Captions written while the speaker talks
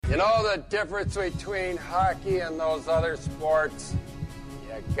You know the difference between hockey and those other sports?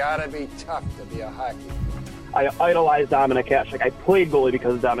 You gotta be tough to be a hockey player. I idolize Dominik Hasek. I played goalie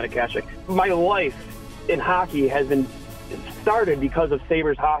because of Dominik Hasek. My life in hockey has been started because of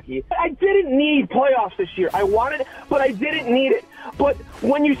Sabres hockey. I didn't need playoffs this year. I wanted it, but I didn't need it. But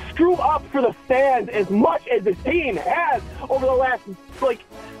when you screw up for the fans as much as this team has over the last,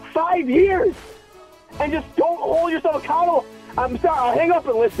 5 years, and just don't hold yourself accountable, I'm sorry. I'll hang up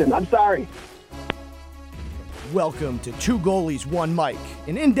and listen. I'm sorry. Welcome to Two Goalies, One Mic,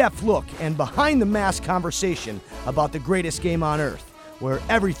 an in-depth look and behind-the-mask conversation about the greatest game on earth, where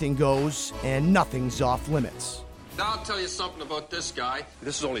everything goes and nothing's off limits. Now I'll tell you something about this guy.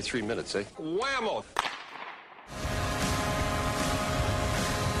 This is only 3 minutes, eh? Whammo!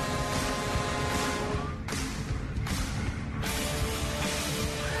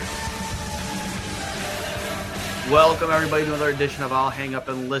 Welcome, everybody, to another edition of I'll Hang Up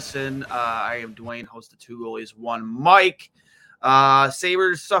and Listen. I am Dwayne, host of Two Goalies, One Mic.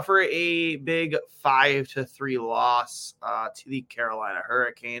 Sabres suffer a big 5-3 loss to the Carolina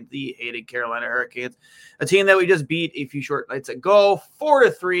Hurricanes, the hated Carolina Hurricanes, a team that we just beat a few short nights ago,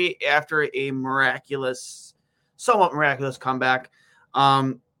 4-3 after a somewhat miraculous comeback.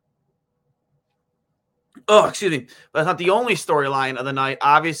 Excuse me. But that's not the only storyline of the night.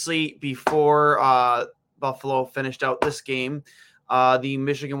 Obviously, before Buffalo finished out this game, the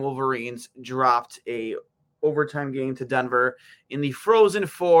Michigan Wolverines dropped a overtime game to Denver in the Frozen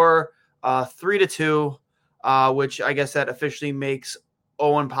Four, 3-2, which I guess that officially makes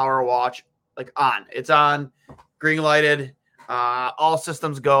Owen Power Watch on. It's on, green lighted, all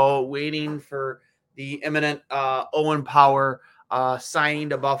systems go, waiting for the imminent Owen Power signing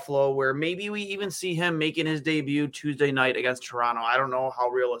to Buffalo, where maybe we even see him making his debut Tuesday night against Toronto. I don't know how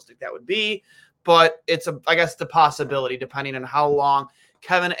realistic that would be, but it's I guess the possibility, depending on how long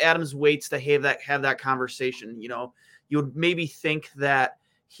Kevin Adams waits to have that conversation. You know, you would maybe think that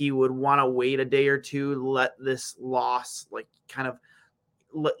he would want to wait a day or two, let this loss,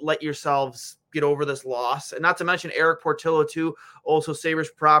 let yourselves get over this loss. And not to mention Eric Portillo too, also Sabres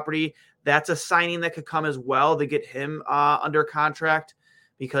property. That's a signing that could come as well to get him under contract,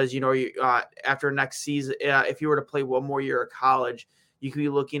 because, after next season, if you were to play one more year of college, you could be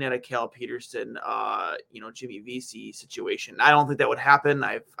looking at a Cal Peterson, Jimmy Vesey situation. I don't think that would happen.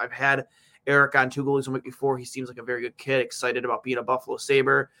 I've had Eric on Two Goalies One Mic before. He seems like a very good kid, excited about being a Buffalo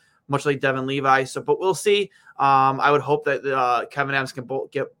Sabre, much like Devin Levi. But we'll see. I would hope that Kevin Adams can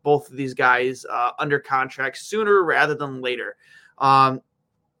get both of these guys under contract sooner rather than later.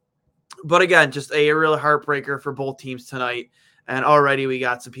 But again, just a real heartbreaker for both teams tonight. And already we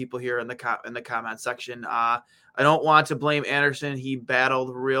got some people here in the comment section. I don't want to blame Anderson. He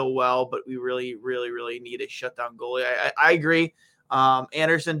battled real well, but we really, really, really need a shutdown goalie. I agree.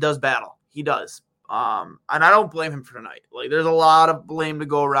 Anderson does battle. He does. And I don't blame him for tonight. There's a lot of blame to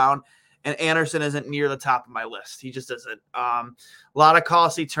go around, and Anderson isn't near the top of my list. He just isn't. A lot of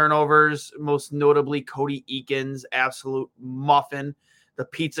costly turnovers, most notably Cody Eakins' absolute muffin. The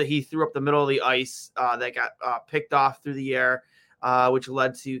pizza he threw up the middle of the ice that got picked off through the air, which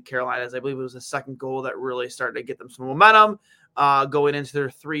led to Carolina's, I believe it was the second goal that really started to get them some momentum, going into their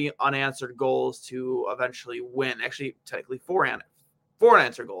 3 unanswered goals to eventually win. Actually, technically 4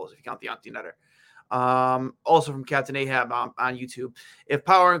 unanswered goals if you count the empty netter. Also from Captain Ahab on YouTube. If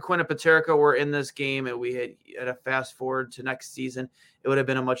Power and Quinn and Paterka were in this game and we had a fast forward to next season, it would have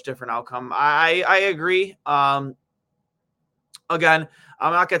been a much different outcome. I agree. Again,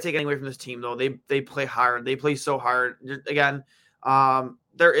 I'm not going to take anything away from this team, though. They play hard. They play so hard. Again,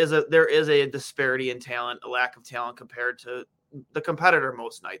 there is a disparity in talent, a lack of talent compared to the competitor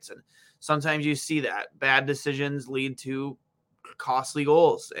most nights. And sometimes you see that. Bad decisions lead to costly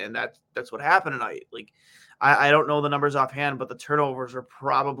goals, and that's what happened tonight. I don't know the numbers offhand, but the turnovers are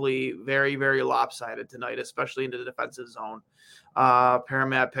probably very, very lopsided tonight, especially into the defensive zone.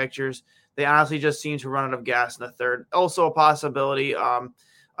 Paramount Pictures, they honestly just seem to run out of gas in the third. Also a possibility.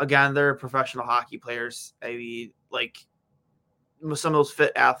 Again, they're professional hockey players. I mean, some of those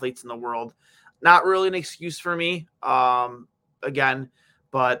fit athletes in the world. Not really an excuse for me. Again,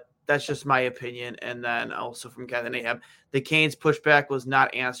 but that's just my opinion. And then also from Kevin Ahab, the Canes pushback was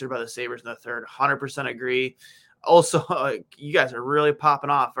not answered by the Sabres in the third. 100% agree. Also, you guys are really popping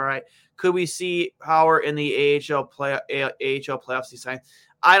off. All right. Could we see Power in the AHL playoffs this time?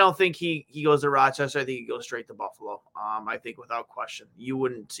 I don't think he goes to Rochester. I think he goes straight to Buffalo. I think without question, you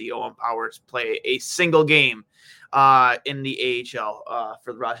wouldn't see Owen Powers play a single game in the AHL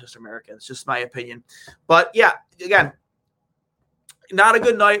for the Rochester Americans. Just my opinion. But yeah, again, not a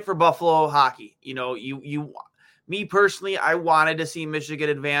good night for Buffalo hockey. You Me personally, I wanted to see Michigan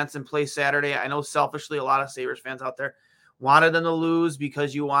advance and play Saturday. I know selfishly a lot of Sabres fans out there wanted them to lose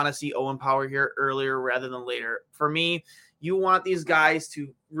because you want to see Owen Power here earlier rather than later. For me, you want these guys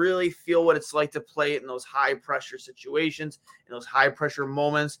to really feel what it's like to play in those high-pressure situations, in those high-pressure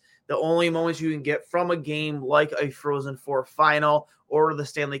moments, the only moments you can get from a game like a Frozen Four final or the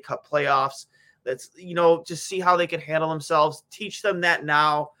Stanley Cup playoffs. That's, just see how they can handle themselves, teach them that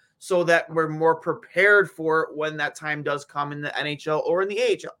now so that we're more prepared for it when that time does come in the NHL or in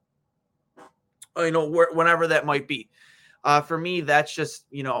the AHL, whenever that might be. For me, that's just,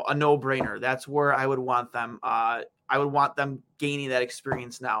 a no-brainer. That's where I would want them. I would want them gaining that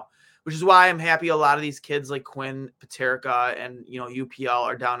experience now, which is why I'm happy a lot of these kids like Quinn, Paterka, and, UPL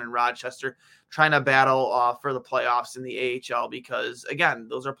are down in Rochester trying to battle for the playoffs in the AHL because, again,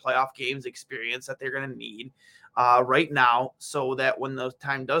 those are playoff games experience that they're going to need right now so that when the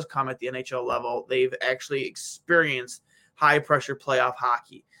time does come at the NHL level, they've actually experienced high-pressure playoff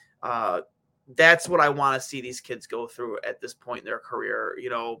hockey. That's what I want to see these kids go through at this point in their career.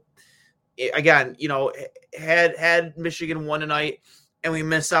 Again, had Michigan won tonight and we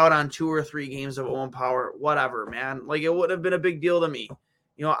miss out on 2 or 3 games of Owen Power, whatever, man. Like, it wouldn't have been a big deal to me.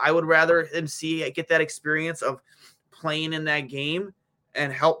 I would rather him get that experience of playing in that game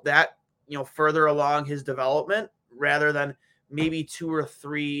and help that, further along his development rather than maybe 2 or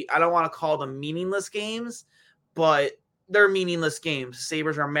 3. I don't want to call them meaningless games, but they're meaningless games.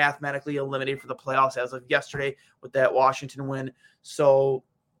 Sabres are mathematically eliminated for the playoffs as of yesterday with that Washington win. So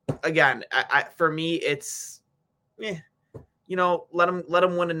again, for me, it's, let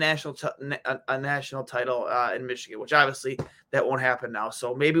them win a national title in Michigan, which obviously that won't happen now.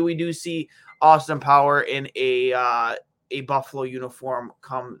 So maybe we do see Austin Power in a Buffalo uniform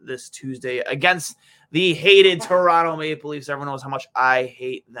come this Tuesday against the hated Toronto Maple Leafs. Everyone knows how much I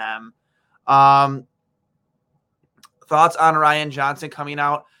hate them. Thoughts on Ryan Johnson coming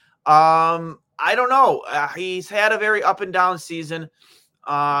out? I don't know. He's had a very up and down season.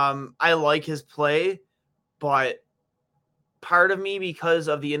 I like his play, but part of me, because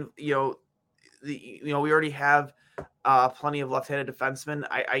of we already have plenty of left-handed defensemen.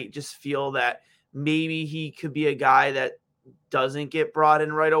 I just feel that maybe he could be a guy that doesn't get brought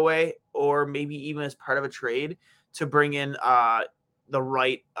in right away, or maybe even as part of a trade to bring in the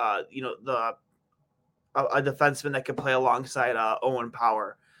right, a defenseman that could play alongside Owen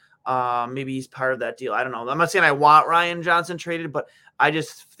Power. Maybe he's part of that deal. I don't know. I'm not saying I want Ryan Johnson traded, but I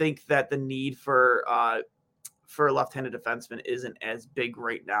just think that the need for a left-handed defenseman isn't as big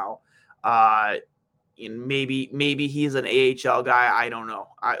right now. Maybe he's an AHL guy. I don't know.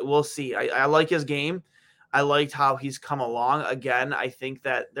 We'll see. I like his game. I liked how he's come along. Again, I think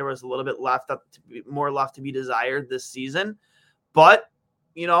that there was a little bit more left to be desired this season, but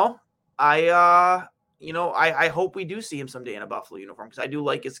I hope we do see him someday in a Buffalo uniform because I do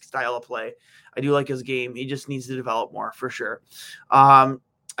like his style of play. I do like his game. He just needs to develop more for sure.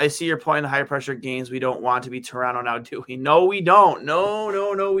 I see your point in the high-pressure games. We don't want to be Toronto now, do we? No, we don't.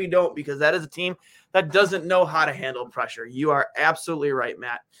 No, we don't, because that is a team that doesn't know how to handle pressure. You are absolutely right,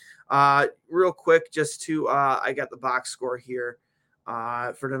 Matt. Real quick, just to I got the box score here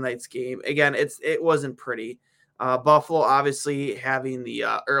for tonight's game. Again, it wasn't pretty. Buffalo obviously having the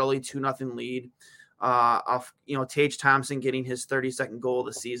early 2-0 lead. Off Tage Thompson getting his 32nd goal of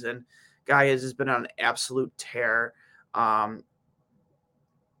the season. Guy has just been on an absolute tear.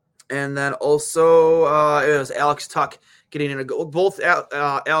 And then also it was Alex Tuch getting in a goal. Both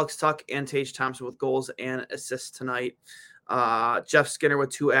Alex Tuch and Tage Thompson with goals and assists tonight. Jeff Skinner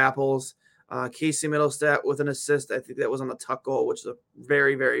with 2 apples. Casey Middlestat with an assist. I think that was on the Tuch goal, which is a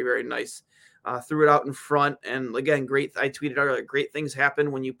very, very, very nice. Threw it out in front. And again, great. I tweeted earlier, great things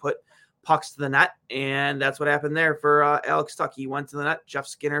happen when you put pucks to the net, and that's what happened there for Alex Tuch. He went to the net. Jeff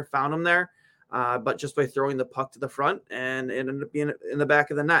Skinner found him there, but just by throwing the puck to the front, and it ended up being in the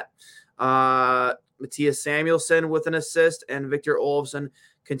back of the net. Matthias Samuelsson with an assist, and Victor Olofsson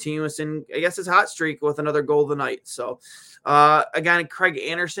continuous in, I guess, his hot streak with another goal of the night. So, again, Craig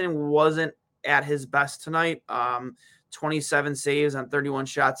Anderson wasn't at his best tonight. 27 saves on 31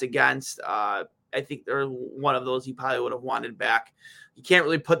 shots against. I think there was one of those he probably would have wanted back. You can't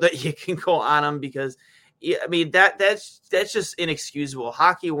really put that you can go on him because, I mean, that's just inexcusable.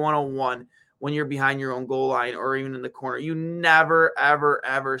 Hockey 101, when you're behind your own goal line or even in the corner, you never, ever,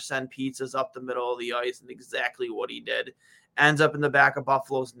 ever send pizzas up the middle of the ice, and exactly what he did. Ends up in the back of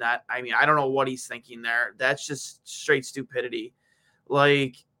Buffalo's net. I mean, I don't know what he's thinking there. That's just straight stupidity.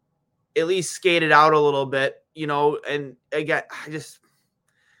 Like, at least skate it out a little bit, and again, I just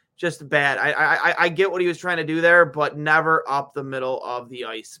just bad. I get what he was trying to do there, but never up the middle of the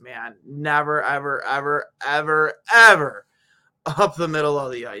ice, man. Never, ever, ever, ever, ever up the middle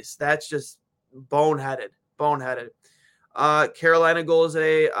of the ice. That's just boneheaded. Carolina goals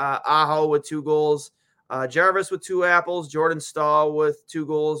today. Aho with 2 goals. Jarvis with 2 apples. Jordan Stahl with 2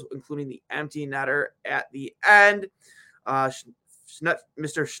 goals, including the empty netter at the end. Mr.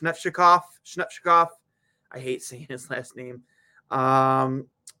 Snepchikov. I hate saying his last name.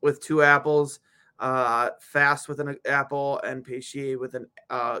 With 2 apples. Fast with an apple, and Pescier with an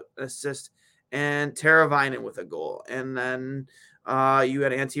assist, and Teravainen with a goal. And then you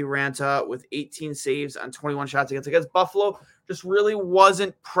had Antti Ranta with 18 saves on 21 shots against Buffalo. Just really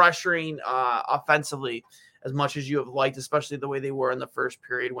wasn't pressuring offensively as much as you have liked, especially the way they were in the first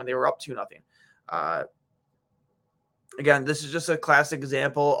period when they were up 2-0. Again, this is just a classic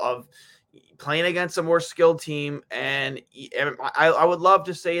example of playing against a more skilled team. And I would love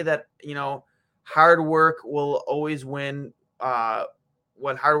to say that, hard work will always win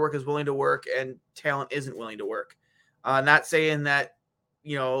when hard work is willing to work and talent isn't willing to work. Not saying that,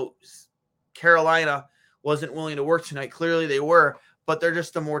 Carolina wasn't willing to work tonight. Clearly they were, but they're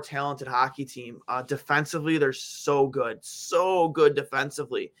just a more talented hockey team. Defensively, they're so good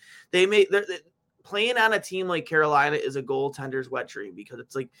defensively. They're playing on a team like Carolina is a goaltender's wet dream, because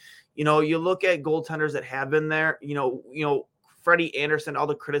it's like, you look at goaltenders that have been there, Freddie Anderson, all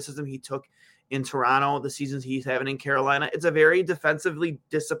the criticism he took in Toronto, the seasons he's having in Carolina. It's a very defensively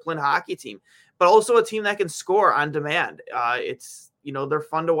disciplined hockey team, but also a team that can score on demand. They're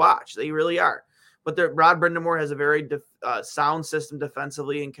fun to watch. They really are. But Rod Brindamore has a very sound system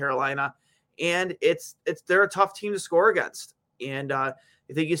defensively in Carolina, and they're a tough team to score against. And I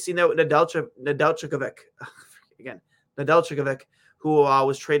think you've seen that with Nedeljkovic, who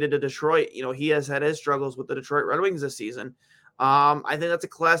was traded to Detroit. He has had his struggles with the Detroit Red Wings this season. I think that's a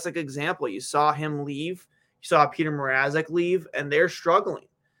classic example. You saw him leave. You saw Peter Mrazek leave, and they're struggling.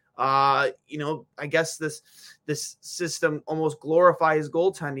 I guess this system almost glorifies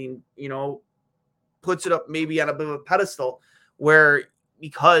goaltending, puts it up maybe on a bit of a pedestal, where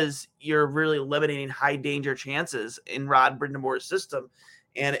because you're really eliminating high danger chances in Rod Brindamore's system,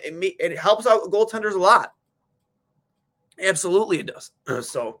 and it helps out goaltenders a lot. Absolutely it does.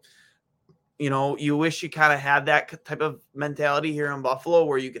 So, you wish you kind of had that type of mentality here in Buffalo,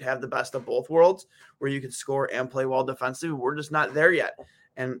 where you could have the best of both worlds, where you could score and play well defensively. We're just not there yet.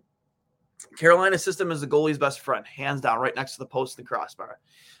 And Carolina's system is the goalie's best friend, hands down, right next to the post and crossbar.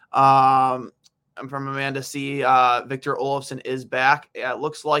 I'm from Amanda C. Victor Olofsson is back. Yeah, it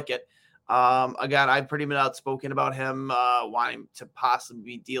looks like it. Again, I've pretty been outspoken about him, wanting to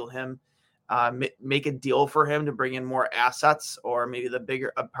possibly deal him, make a deal for him to bring in more assets, or maybe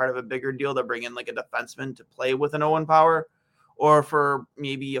a part of a bigger deal to bring in like a defenseman to play with an Owen Power, or for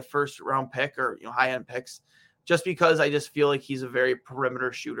maybe a first round pick or high end picks. Just because I just feel like he's a very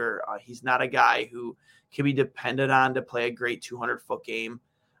perimeter shooter. He's not a guy who can be depended on to play a great 200-foot game.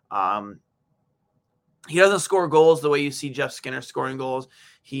 He doesn't score goals the way you see Jeff Skinner scoring goals.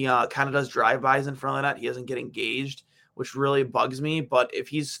 He kind of does drive-bys in front of the net. He doesn't get engaged, which really bugs me. But if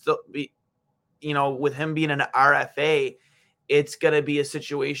he's still, with him being an RFA, it's going to be a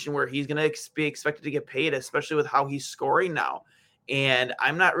situation where he's going to be expected to get paid, especially with how he's scoring now. And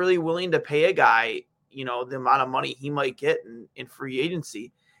I'm not really willing to pay a guy, the amount of money he might get in free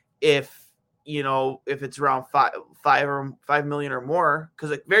agency if it's around $5 million or more,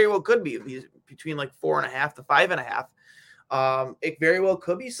 because it very well could be if he's between like 4.5 to 5.5. It very well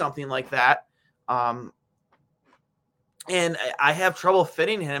could be something like that. And I have trouble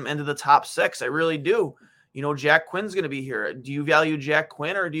fitting him into the top 6. I really do. Jack Quinn's going to be here. Do you value Jack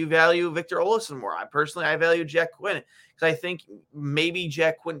Quinn, or do you value Victor Olofsson more? I value Jack Quinn, because I think maybe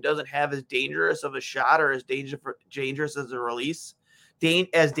Jack Quinn doesn't have as dangerous of a shot or as dangerous as a release.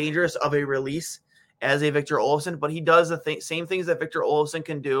 As dangerous of a release as a Victor Olofsson, but he does the same things that Victor Olofsson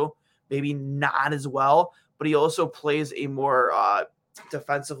can do, maybe not as well, but he also plays a more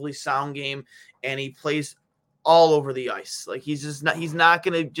defensively sound game, and he plays all over the ice. Like he's not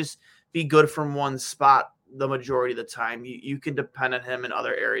going to just be good from one spot the majority of the time. You can depend on him in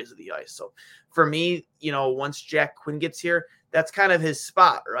other areas of the ice. So for me, once Jack Quinn gets here, that's kind of his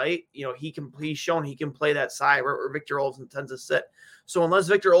spot, right? He's shown he can play that side where Victor Olofsson tends to sit. So unless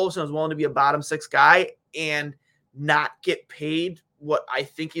Victor Olofsson is willing to be a bottom 6 guy and not get paid what I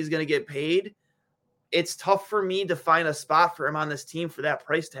think he's going to get paid, it's tough for me to find a spot for him on this team for that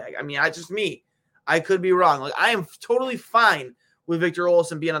price tag. I mean, I could be wrong. Like, I am totally fine with Victor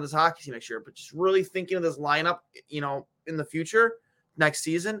Olofsson being on this hockey team next year, but just really thinking of this lineup, in the future, next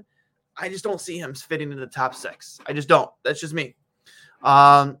season, I just don't see him fitting in the top 6. I just don't. That's just me.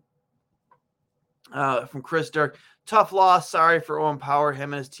 From Chris Dirk, tough loss. Sorry for Owen Power.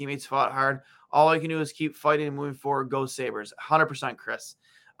 Him and his teammates fought hard. All I can do is keep fighting and moving forward. Go Sabres. 100%, Chris.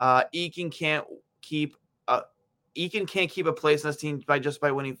 Eakin can't keep a place in this team by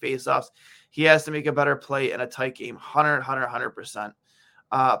winning faceoffs. He has to make a better play in a tight game. 100%.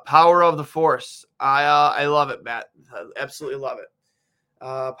 Power of the Force. I love it, Matt. I absolutely love it.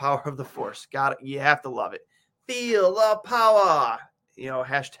 Power of the Force. Got it. You have to love it. Feel the power.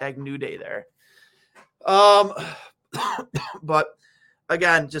 Hashtag New Day there. But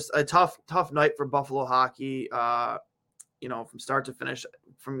again, just a tough night for Buffalo hockey. From start to finish,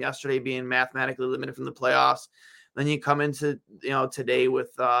 from yesterday being mathematically limited from the playoffs. Then you come into, today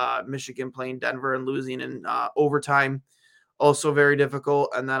with Michigan playing Denver and losing in overtime. Also very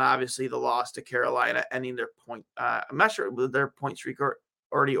difficult. And then obviously the loss to Carolina ending their point. I'm not sure was their point streak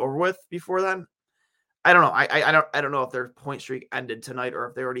already over with before then. I don't know. I don't know if their point streak ended tonight or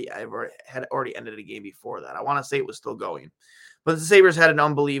if they had ended a game before that. I want to say it was still going. But the Sabres had an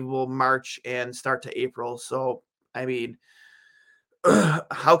unbelievable March and start to April. So, I mean,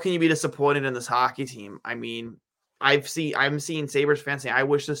 how can you be disappointed in this hockey team? I mean, I'm seeing Sabres fans saying, I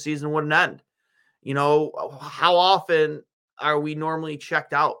wish this season wouldn't end. How often are we normally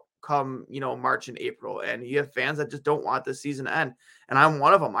checked out come, March and April? And you have fans that just don't want the season to end. And I'm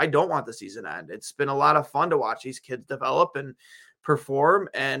one of them. I don't want the season to end. It's been a lot of fun to watch these kids develop and perform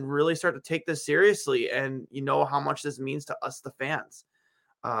and really start to take this seriously. And how much this means to us, the fans.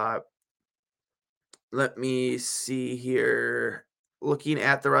 Let me see here. Looking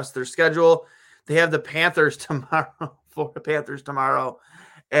at the rest of their schedule, they have the Panthers tomorrow, Florida Panthers tomorrow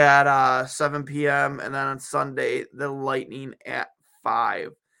at 7 p.m. And then on Sunday, the Lightning at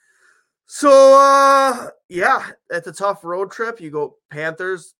 5. So, it's a tough road trip. You go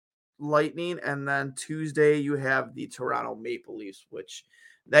Panthers, Lightning, and then Tuesday you have the Toronto Maple Leafs, which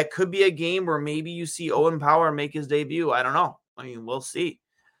that could be a game where maybe you see Owen Power make his debut. I don't know. I mean, we'll see.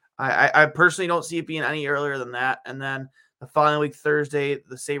 I personally don't see it being any earlier than that. And then the following week, Thursday,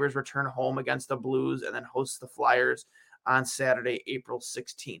 the Sabres return home against the Blues and then host the Flyers on Saturday, April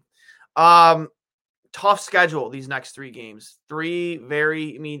 16th. Tough schedule, these next 3 games.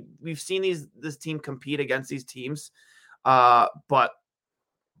 We've seen this team compete against these teams, but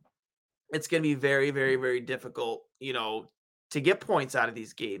it's going to be very, very, very difficult, to get points out of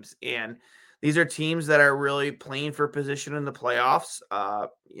these games. And these are teams that are really playing for position in the playoffs,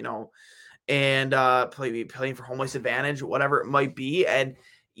 and playing for home ice advantage, whatever it might be. And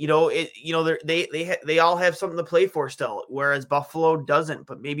they all have something to play for still, whereas Buffalo doesn't.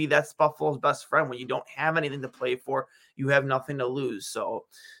 But maybe that's Buffalo's best friend. When you don't have anything to play for, you have nothing to lose. So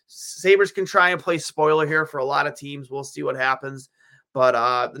Sabres can try and play spoiler here for a lot of teams. We'll see what happens.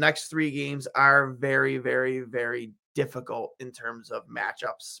 But the next 3 games are very, very, very difficult in terms of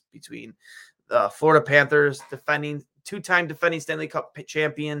matchups between the Florida Panthers, two-time defending Stanley Cup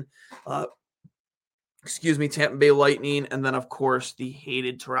champion, Tampa Bay Lightning, and then, of course, the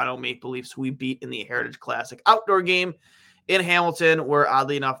hated Toronto Maple Leafs, who we beat in the Heritage Classic outdoor game in Hamilton, where,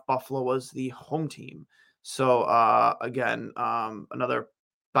 oddly enough, Buffalo was the home team. So, again, another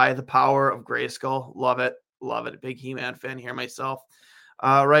by the power of Grayskull. Love it. Love it. Big He-Man fan here myself.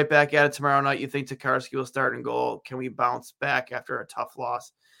 Right back at it tomorrow night. You think Tokarski will start in goal? Can we bounce back after a tough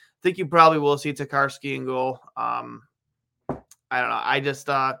loss? I think you probably will see Tokarski in goal. I don't know.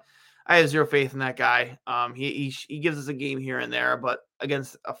 I have zero faith in that guy. He gives us a game here and there, but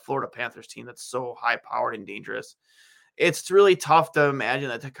against a Florida Panthers team that's so high-powered and dangerous, it's really tough to imagine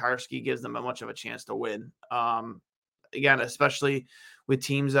that Tokarski gives them much of a chance to win. Again, especially with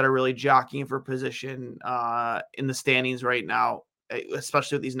teams that are really jockeying for position in the standings right now,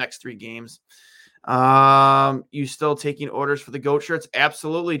 especially with these next 3 games. You still taking orders for the GOAT shirts?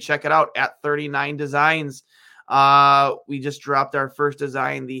 Absolutely. Check it out at 39 Designs. We just dropped our first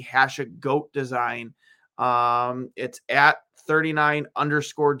design, the #GOAT design. It's at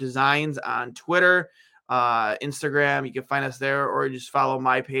 39_designs on Twitter, Instagram. You can find us there, or just follow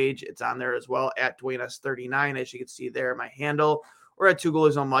my page. It's on there as well at DwayneS39, as you can see there, my handle, or at 2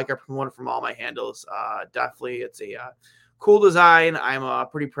 Goalies on Mic. I promote it from all my handles. Definitely, it's a cool design. I'm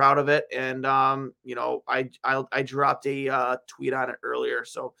pretty proud of it, and I dropped a tweet on it earlier,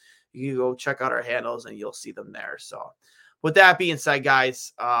 so you can go check out our handles and you'll see them there. So with that being said,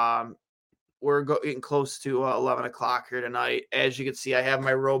 guys, we're getting close to 11 o'clock here tonight. As you can see, I have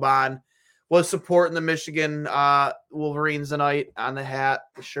my robe on. Was supporting the Michigan Wolverines tonight on the hat,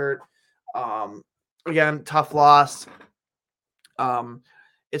 the shirt. Again, tough loss.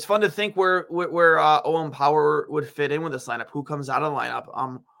 It's fun to think where Owen Power would fit in with this lineup. Who comes out of the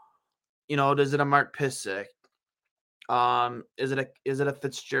lineup? Does it a Mark Pysyk? Is it a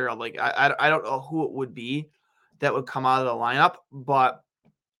Fitzgerald? Like I don't know who it would be that would come out of the lineup, but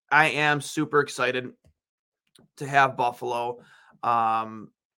I am super excited to have Buffalo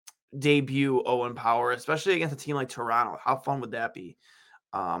debut Owen Power, especially against a team like Toronto. How fun would that be?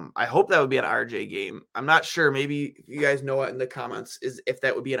 I hope that would be an RJ game. I'm not sure. Maybe you guys know it in the comments is if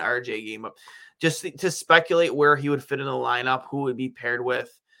that would be an RJ game, but just to speculate where he would fit in the lineup, who would be paired with.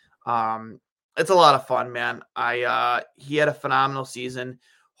 It's a lot of fun, man. He had a phenomenal season.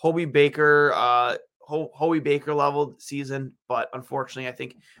 Hobie Baker level season, but unfortunately, I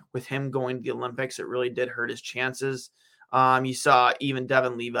think with him going to the Olympics, it really did hurt his chances. You saw even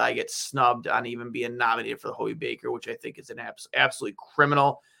Devin Levi get snubbed on even being nominated for the Hobie Baker, which I think is an absolutely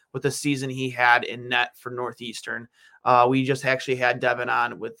criminal with the season he had in net for Northeastern. We just actually had Devin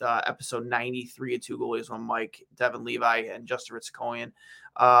on with episode 93 of Two Goalies, One Mike, Devin Levi and Justin Ritzkoian.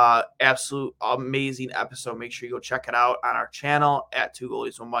 Absolute amazing episode. Make sure you go check it out on our channel at Two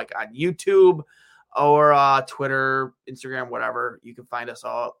Goalies, One Mike on YouTube or Twitter, Instagram, whatever. You can find us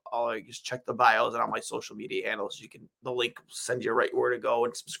all. Just check the bios and all my social media handles. The link will send you right where to go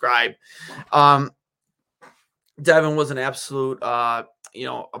and subscribe. Devin was an absolute, a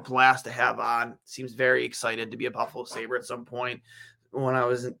blast to have on. Seems very excited to be a Buffalo Sabre at some point. When I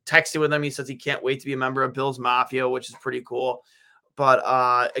was texting with him, he says he can't wait to be a member of Bill's Mafia, which is pretty cool. But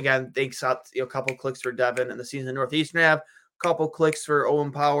again, thanks out a couple clicks for Devin and the season Northeastern have. Couple clicks for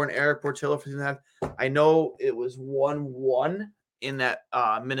Owen Power and Eric Portillo for that. I know it was 1-1 in that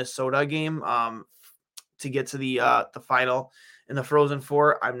Minnesota game to get to the final in the Frozen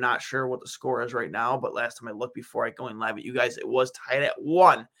Four. I'm not sure what the score is right now, but last time I looked before I go in live at you guys, it was tied at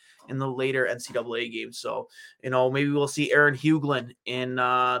 1 in the later NCAA game. So, maybe we'll see Aaron Huglin in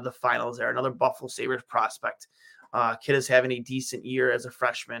the finals there, another Buffalo Sabres prospect. Kid is having a decent year as a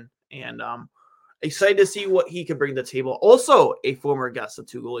freshman, and excited to see what he can bring to the table. Also, a former guest of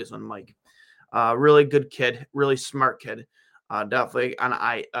Two Goalies, One Mike. Really good kid, really smart kid. Definitely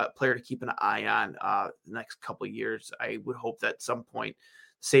a player to keep an eye on the next couple of years. I would hope that at some point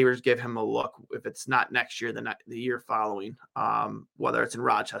Sabres give him a look. If it's not next year, then the year following, whether it's in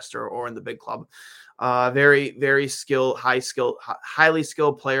Rochester or in the big club. Very, very skilled, highly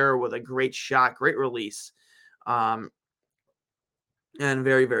skilled player with a great shot, great release. And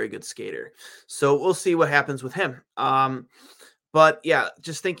very, very good skater. So we'll see what happens with him. But yeah,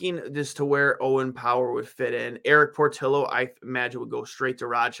 just thinking just to where Owen Power would fit in. Eric Portillo, I imagine, would go straight to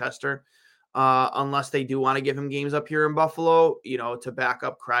Rochester, unless they do want to give him games up here in Buffalo, to back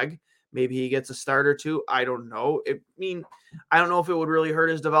up Craig. Maybe he gets a start or two. I don't know. I don't know if it would really hurt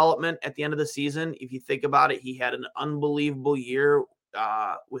his development at the end of the season. If you think about it, he had an unbelievable year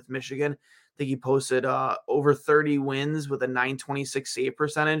with Michigan. I think he posted over 30 wins with a .926 save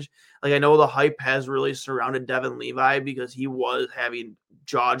percentage. Like, I know the hype has really surrounded Devin Levi because he was having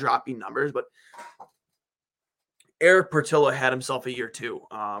jaw-dropping numbers, but Eric Portillo had himself a year too.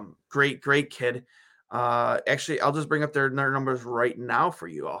 Great kid. Actually, I'll just bring up their numbers right now for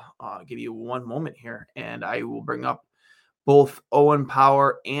you all. I'll give you one moment here, and I will bring up both Owen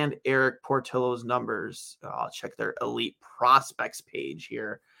Power and Eric Portillo's numbers. I'll check their elite prospects page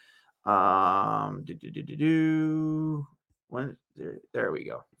here. There we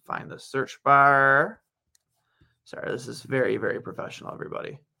go. Find the search bar. Sorry, this is very, very professional,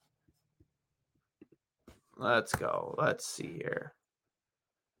 everybody. Let's go. Let's see here.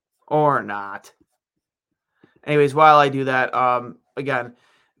 Or not. Anyways, while I do that, again,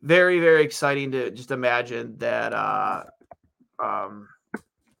 very, very exciting to just imagine that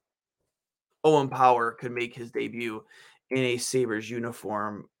Owen Power could make his debut in a Sabres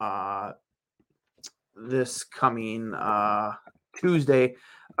uniform this coming Tuesday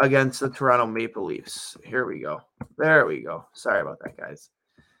against the Toronto Maple Leafs. Here we go. There we go. Sorry about that, guys.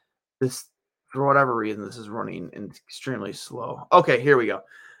 This, for whatever reason, this is running extremely slow. Okay, here we go.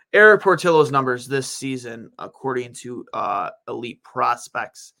 Eric Portillo's numbers this season, according to Elite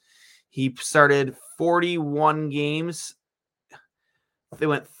Prospects, he started 41 games. They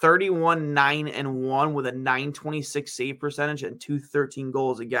went 31-9-1 with a .926 save percentage and .213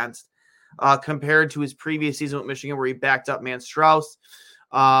 goals against, compared to his previous season with Michigan, where he backed up Man Strauss.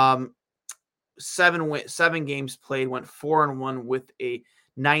 7 games played, went 4-1 with a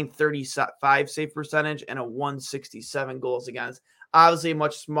 .935 save percentage and a .167 goals against. Obviously, a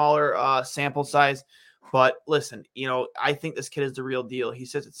much smaller sample size, but listen, I think this kid is the real deal. He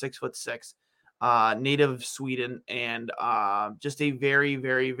sits at 6'6". Native of Sweden, and just a very,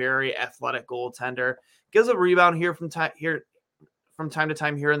 very, very athletic goaltender. Gives a rebound here from from time to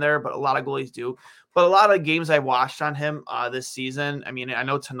time here and there, but a lot of goalies do. But a lot of games I watched on him this season, I mean, I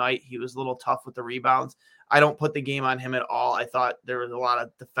know tonight he was a little tough with the rebounds. I don't put the game on him at all. I thought there was a lot of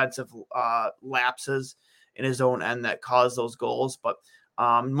defensive lapses in his own end that caused those goals. But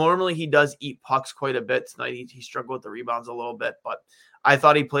normally he does eat pucks quite a bit. Tonight he struggled with the rebounds a little bit. But I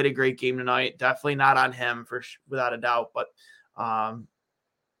thought he played a great game tonight. Definitely not on him without a doubt. But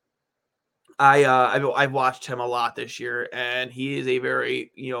I've watched him a lot this year, and he is a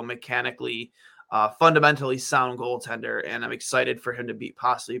very mechanically, fundamentally sound goaltender, and I'm excited for him to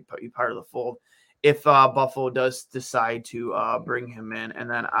possibly be part of the fold if Buffalo does decide to bring him in. And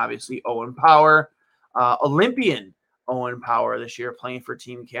then obviously Owen Power, Olympian Owen Power this year, playing for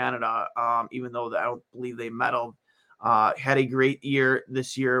Team Canada, even though I don't believe they medaled, had a great year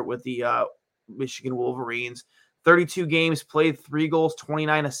this year with the Michigan Wolverines. 32 games played, 3 goals,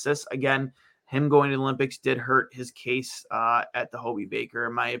 29 assists. Again, him going to the Olympics did hurt his case at the Hobey Baker,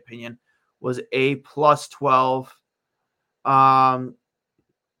 in my opinion. Was a plus 12. And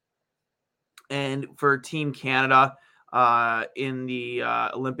for Team Canada in the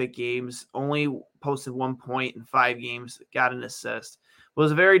Olympic Games, only posted 1 point in 5 games, got an assist.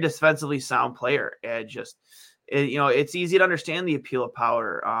 Was a very defensively sound player. And it's easy to understand the appeal of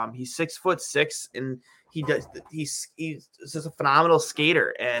Power. He's 6'6", and he's just a phenomenal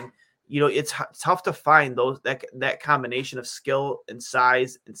skater. And it's tough to find that combination of skill and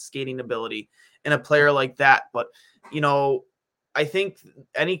size and skating ability in a player like that. But I think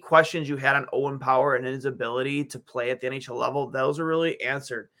any questions you had on Owen Power and his ability to play at the NHL level, those are really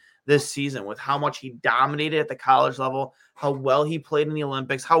answered this season with how much he dominated at the college level, how well he played in the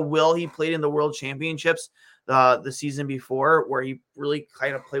Olympics, how well he played in the World Championships the season before, where he really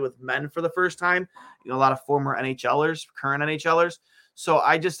kind of played with men for the first time. A lot of former NHLers, current NHLers. So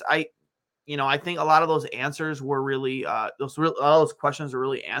I think a lot of those answers were really those questions were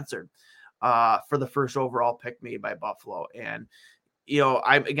really answered for the first overall pick made by Buffalo. And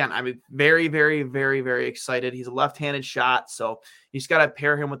I'm very, very, very, very excited. He's a left-handed shot, so you just got to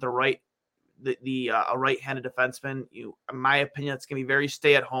pair him with a right-handed defenseman. In my opinion, it's going to be very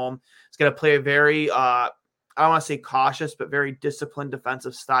stay-at-home. It's going to play a very I don't want to say cautious, but very disciplined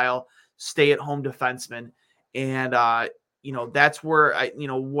defensive style, stay-at-home defenseman. And that's where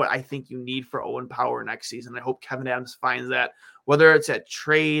what I think you need for Owen Power next season. I hope Kevin Adams finds that, whether it's at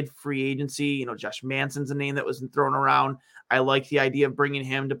trade, free agency. Josh Manson's a name that was thrown around. I like the idea of bringing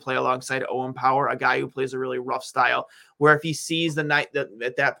him to play alongside Owen Power, a guy who plays a really rough style, where if he sees the night that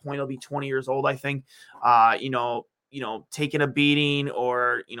at that point he'll be 20 years old, I think, taking a beating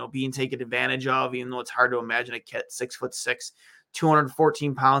or, being taken advantage of, even though it's hard to imagine a kid 6'6",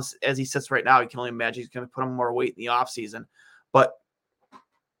 214 pounds as he sits right now. You can only imagine he's going to put on more weight in the offseason. But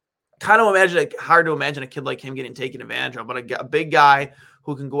hard to imagine a kid like him getting taken advantage of. But a big guy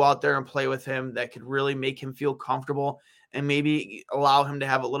who can go out there and play with him, that could really make him feel comfortable and maybe allow him to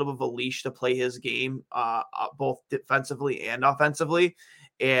have a little bit of a leash to play his game, both defensively and offensively.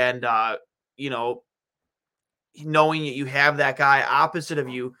 And, knowing that you have that guy opposite of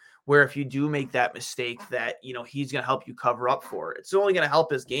you, where if you do make that mistake that, he's going to help you cover up for it. It's only going to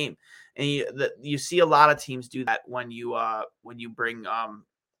help his game. And you see a lot of teams do that when you bring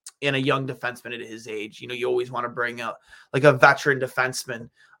in a young defenseman at his age. You always want to bring a veteran defenseman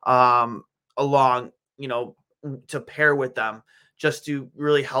along, to pair with them, just to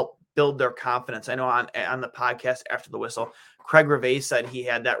really help build their confidence. I know on the podcast After the Whistle, Craig Reve said he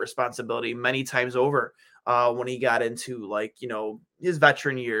had that responsibility many times over when he got into his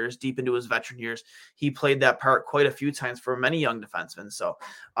veteran years, deep into his veteran years. He played that part quite a few times for many young defensemen. So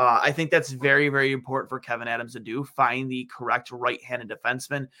I think that's very, very important for Kevin Adams to do. Find the correct right-handed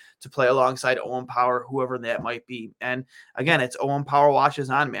defenseman to play alongside Owen Power, whoever that might be. And again, it's Owen Power watches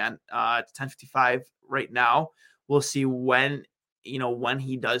on, man. It's 10:55 right now. We'll see when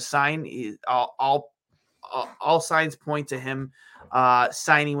he does sign. All signs point to him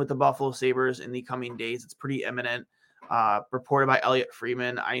signing with the Buffalo Sabres in the coming days. It's pretty imminent. Reported by Elliot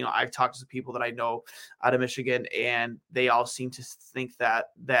Freeman. I've talked to some people that I know out of Michigan, and they all seem to think that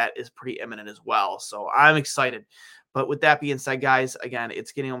is pretty imminent as well. So I'm excited. But with that being said, guys, again,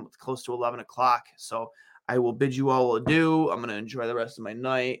 it's getting close to 11 o'clock. So I will bid you all adieu. I'm going to enjoy the rest of my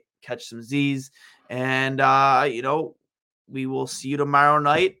night, catch some Z's, and we will see you tomorrow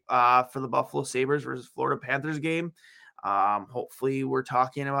night for the Buffalo Sabres versus Florida Panthers game. Hopefully we're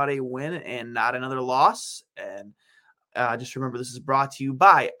talking about a win and not another loss. And just remember, this is brought to you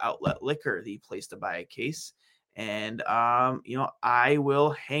by Outlet Liquor, the place to buy a case. And, I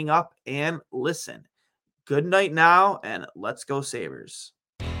will hang up and listen. Good night now, and let's go Sabres.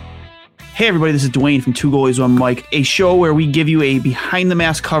 Hey everybody, this is Dwayne from Two Goalies, One Mic, a show where we give you a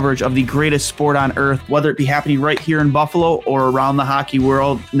behind-the-mask coverage of the greatest sport on earth, whether it be happening right here in Buffalo or around the hockey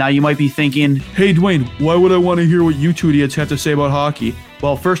world. Now you might be thinking, hey Dwayne, why would I want to hear what you two idiots have to say about hockey?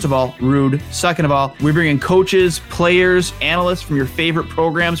 Well, first of all, rude. Second of all, we bring in coaches, players, analysts from your favorite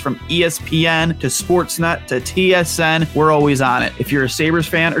programs, from ESPN to Sportsnet to TSN. We're always on it. If you're a Sabres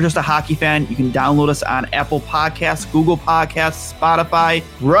fan or just a hockey fan, you can download us on Apple Podcasts, Google Podcasts, Spotify,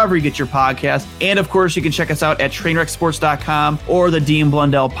 wherever you get your podcasts. And of course, you can check us out at trainwrecksports.com or the Dean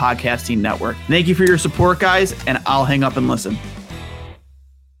Blundell Podcasting Network. Thank you for your support, guys, and I'll hang up and listen.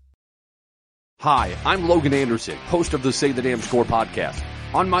 Hi, I'm Logan Anderson, host of the Say the Damn Score podcast.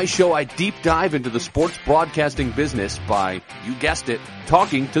 On my show, I deep dive into the sports broadcasting business by, you guessed it,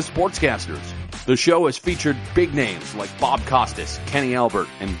 talking to sportscasters. The show has featured big names like Bob Costas, Kenny Albert,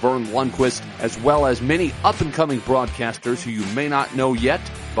 and Vern Lundquist, as well as many up-and-coming broadcasters who you may not know yet,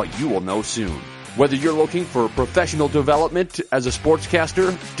 but you will know soon. Whether you're looking for professional development as a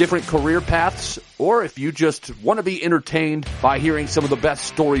sportscaster, different career paths, or if you just want to be entertained by hearing some of the best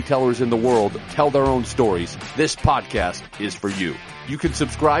storytellers in the world tell their own stories, this podcast is for you. You can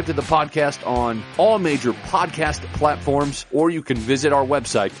subscribe to the podcast on all major podcast platforms, or you can visit our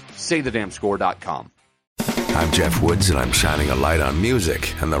website, saythedamnscore.com. I'm Jeff Woods, and I'm shining a light on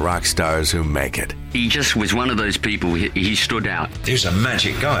music and the rock stars who make it. He just was one of those people. He stood out. He was a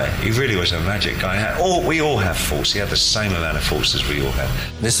magic guy. He really was a magic guy. We all have faults. He had the same amount of faults as we all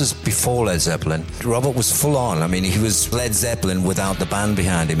have. This was before Led Zeppelin. Robert was full on. I mean, he was Led Zeppelin without the band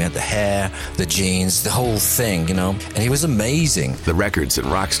behind him. He had the hair, the jeans, the whole thing, you know. And he was amazing. The Records and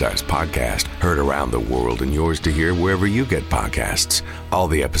Rockstars podcast, heard around the world and yours to hear wherever you get podcasts. All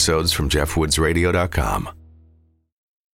the episodes from JeffWoodsRadio.com.